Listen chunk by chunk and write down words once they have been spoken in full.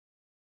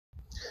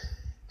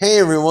Hey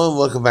everyone,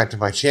 welcome back to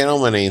my channel.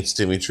 My name's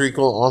Timmy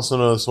Treacle, also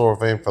known as Horror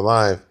Fan for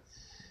Life.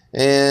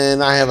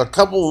 And I have a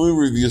couple movie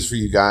reviews for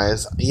you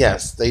guys.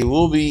 Yes, they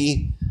will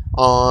be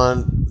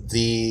on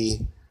the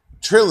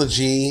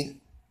trilogy,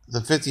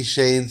 The 50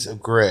 Shades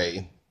of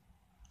Grey.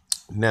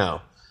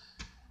 Now,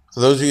 for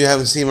those of you who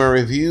haven't seen my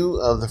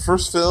review of the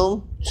first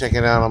film, check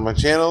it out on my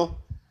channel.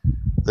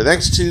 The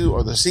next two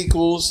are the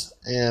sequels,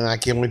 and I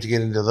can't wait to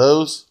get into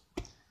those.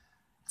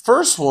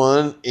 First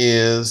one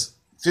is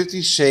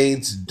 50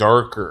 Shades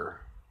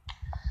Darker.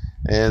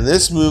 And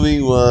this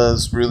movie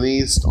was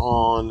released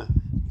on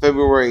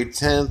February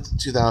 10th,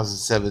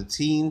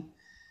 2017.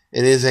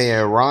 It is an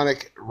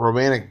erotic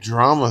romantic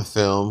drama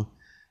film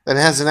that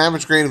has an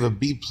average grade of a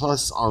B+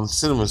 on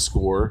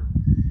CinemaScore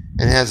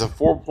and has a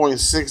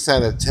 4.6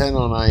 out of 10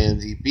 on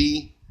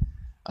IMDb,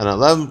 an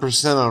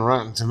 11% on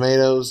Rotten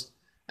Tomatoes,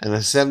 and a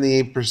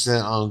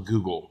 78% on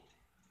Google.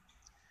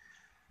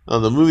 Now,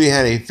 the movie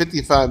had a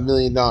 $55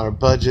 million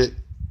budget.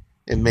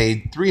 It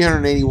made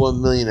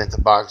 $381 million at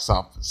the box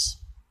office.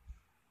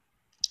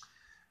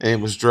 And it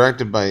was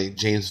directed by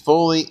James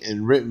Foley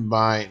and written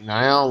by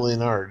Niall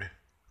Leonard.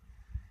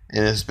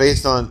 And it's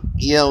based on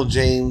E.L.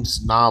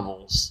 James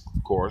novels,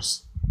 of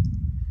course.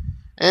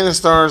 And it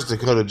stars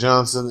Dakota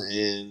Johnson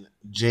and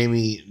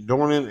Jamie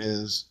Dornan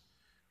as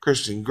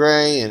Christian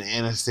Grey and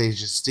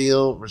Anastasia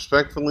Steele,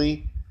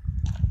 respectively.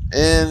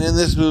 And in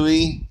this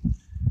movie,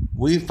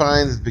 we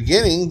find at the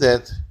beginning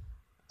that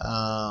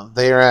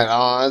they are at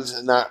odds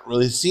and not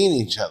really seeing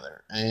each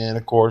other. And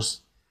of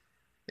course,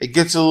 it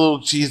gets a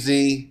little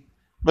cheesy,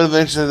 but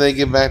eventually they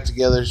get back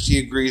together. She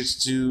agrees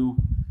to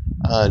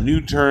new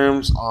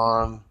terms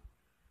on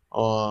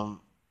for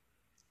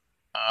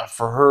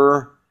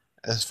her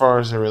as far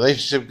as the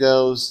relationship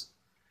goes.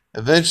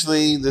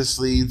 Eventually, this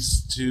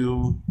leads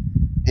to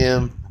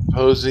him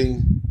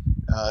proposing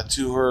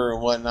to her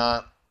and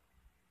whatnot.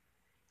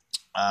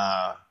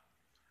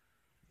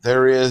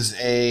 There is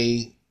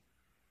a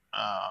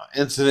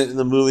incident in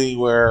the movie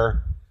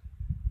where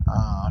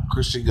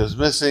Christian goes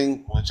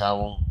missing, which I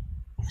won't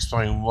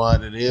explain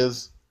what it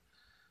is.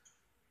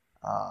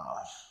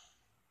 But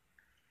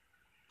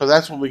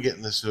that's what we get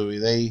in this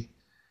movie.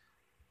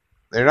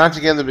 They're not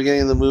together at the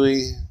beginning of the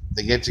movie.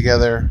 They get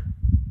together.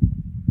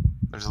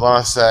 There's a lot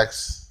of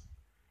sex.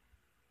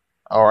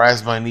 Or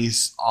as my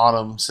niece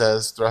Autumn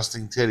says,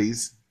 thrusting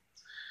titties.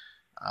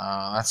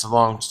 That's a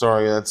long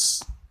story.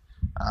 That's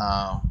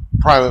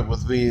private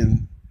with me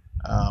and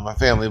my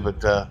family,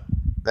 but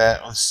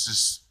that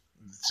was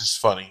just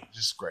funny,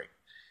 just great.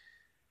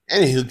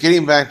 Anywho,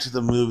 getting back to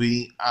the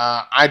movie,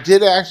 I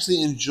did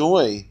actually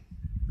enjoy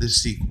the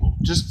sequel,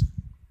 just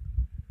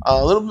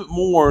a little bit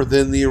more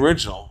than the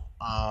original.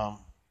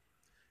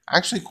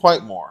 Actually,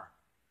 quite more.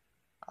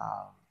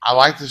 I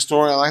liked the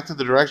story. I liked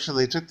the direction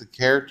they took the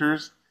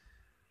characters.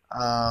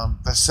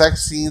 The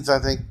sex scenes, I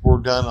think, were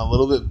done a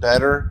little bit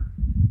better,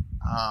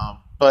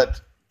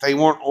 but they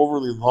weren't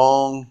overly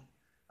long.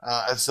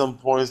 At some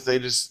points, they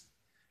just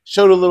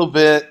showed a little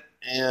bit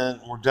and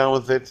we're done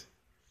with it.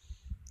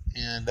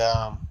 And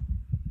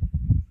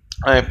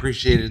I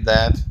appreciated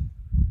that.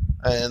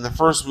 In the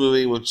first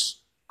movie, which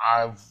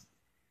I've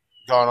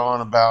gone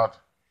on about,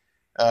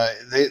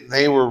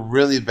 they were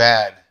really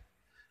bad.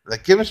 The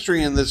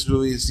chemistry in this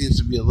movie seems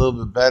to be a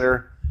little bit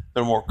better.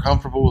 They're more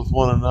comfortable with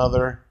one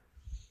another.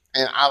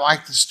 And I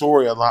like the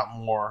story a lot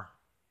more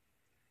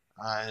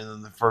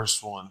than the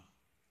first one.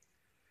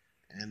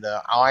 And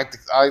I like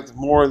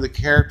more of the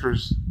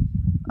characters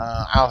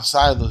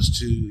outside of those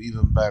two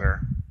even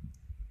better.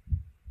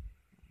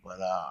 But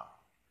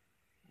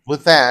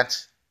with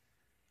that,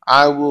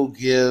 I will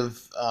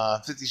give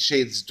 50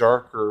 Shades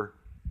Darker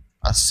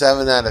a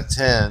 7 out of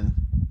 10.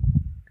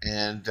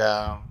 And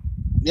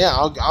yeah,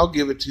 I'll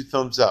give it 2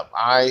 thumbs up.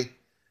 I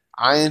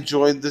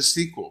enjoyed the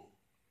sequel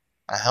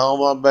a hell of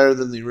a lot better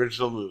than the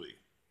original movie.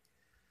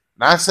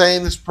 Not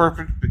saying it's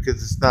perfect,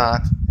 because it's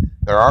not.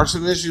 There are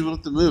some issues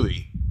with the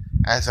movie.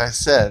 As I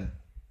said,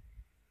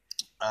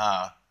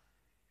 the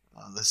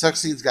sex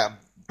scenes got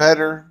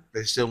better.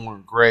 They still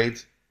weren't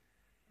great.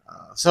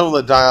 Some of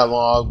the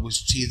dialogue was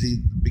cheesy.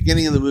 The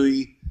beginning of the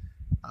movie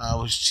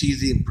was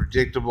cheesy and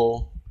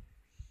predictable.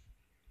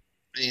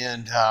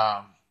 And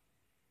a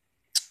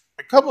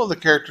couple of the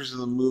characters in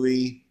the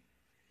movie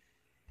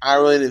I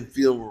really didn't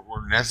feel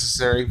were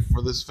necessary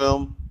for this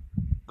film.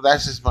 But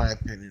that's just my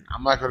opinion.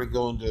 I'm not going to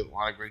go into a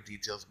lot of great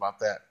details about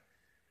that.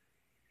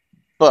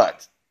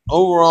 But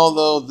overall,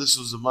 though, this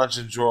was a much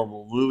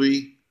enjoyable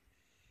movie.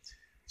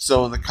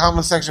 So in the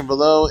comment section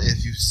below,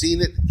 if you've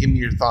seen it, give me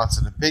your thoughts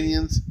and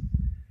opinions.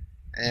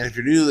 And if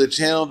you're new to the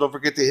channel, don't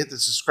forget to hit the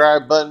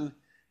subscribe button,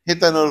 hit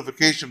that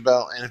notification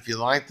bell, and if you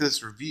like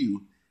this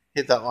review,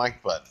 hit that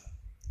like button.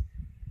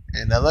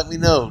 And let me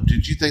know,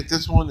 did you think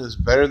this one is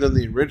better than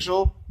the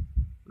original?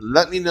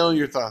 Let me know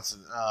your thoughts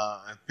and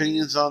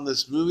opinions on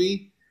this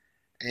movie.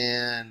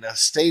 And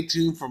stay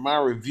tuned for my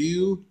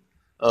review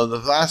of the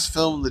last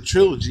film in the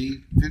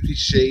trilogy, 50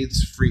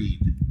 Shades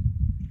Freed.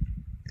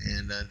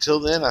 And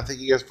until then, I thank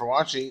you guys for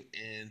watching,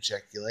 and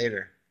check you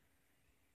later.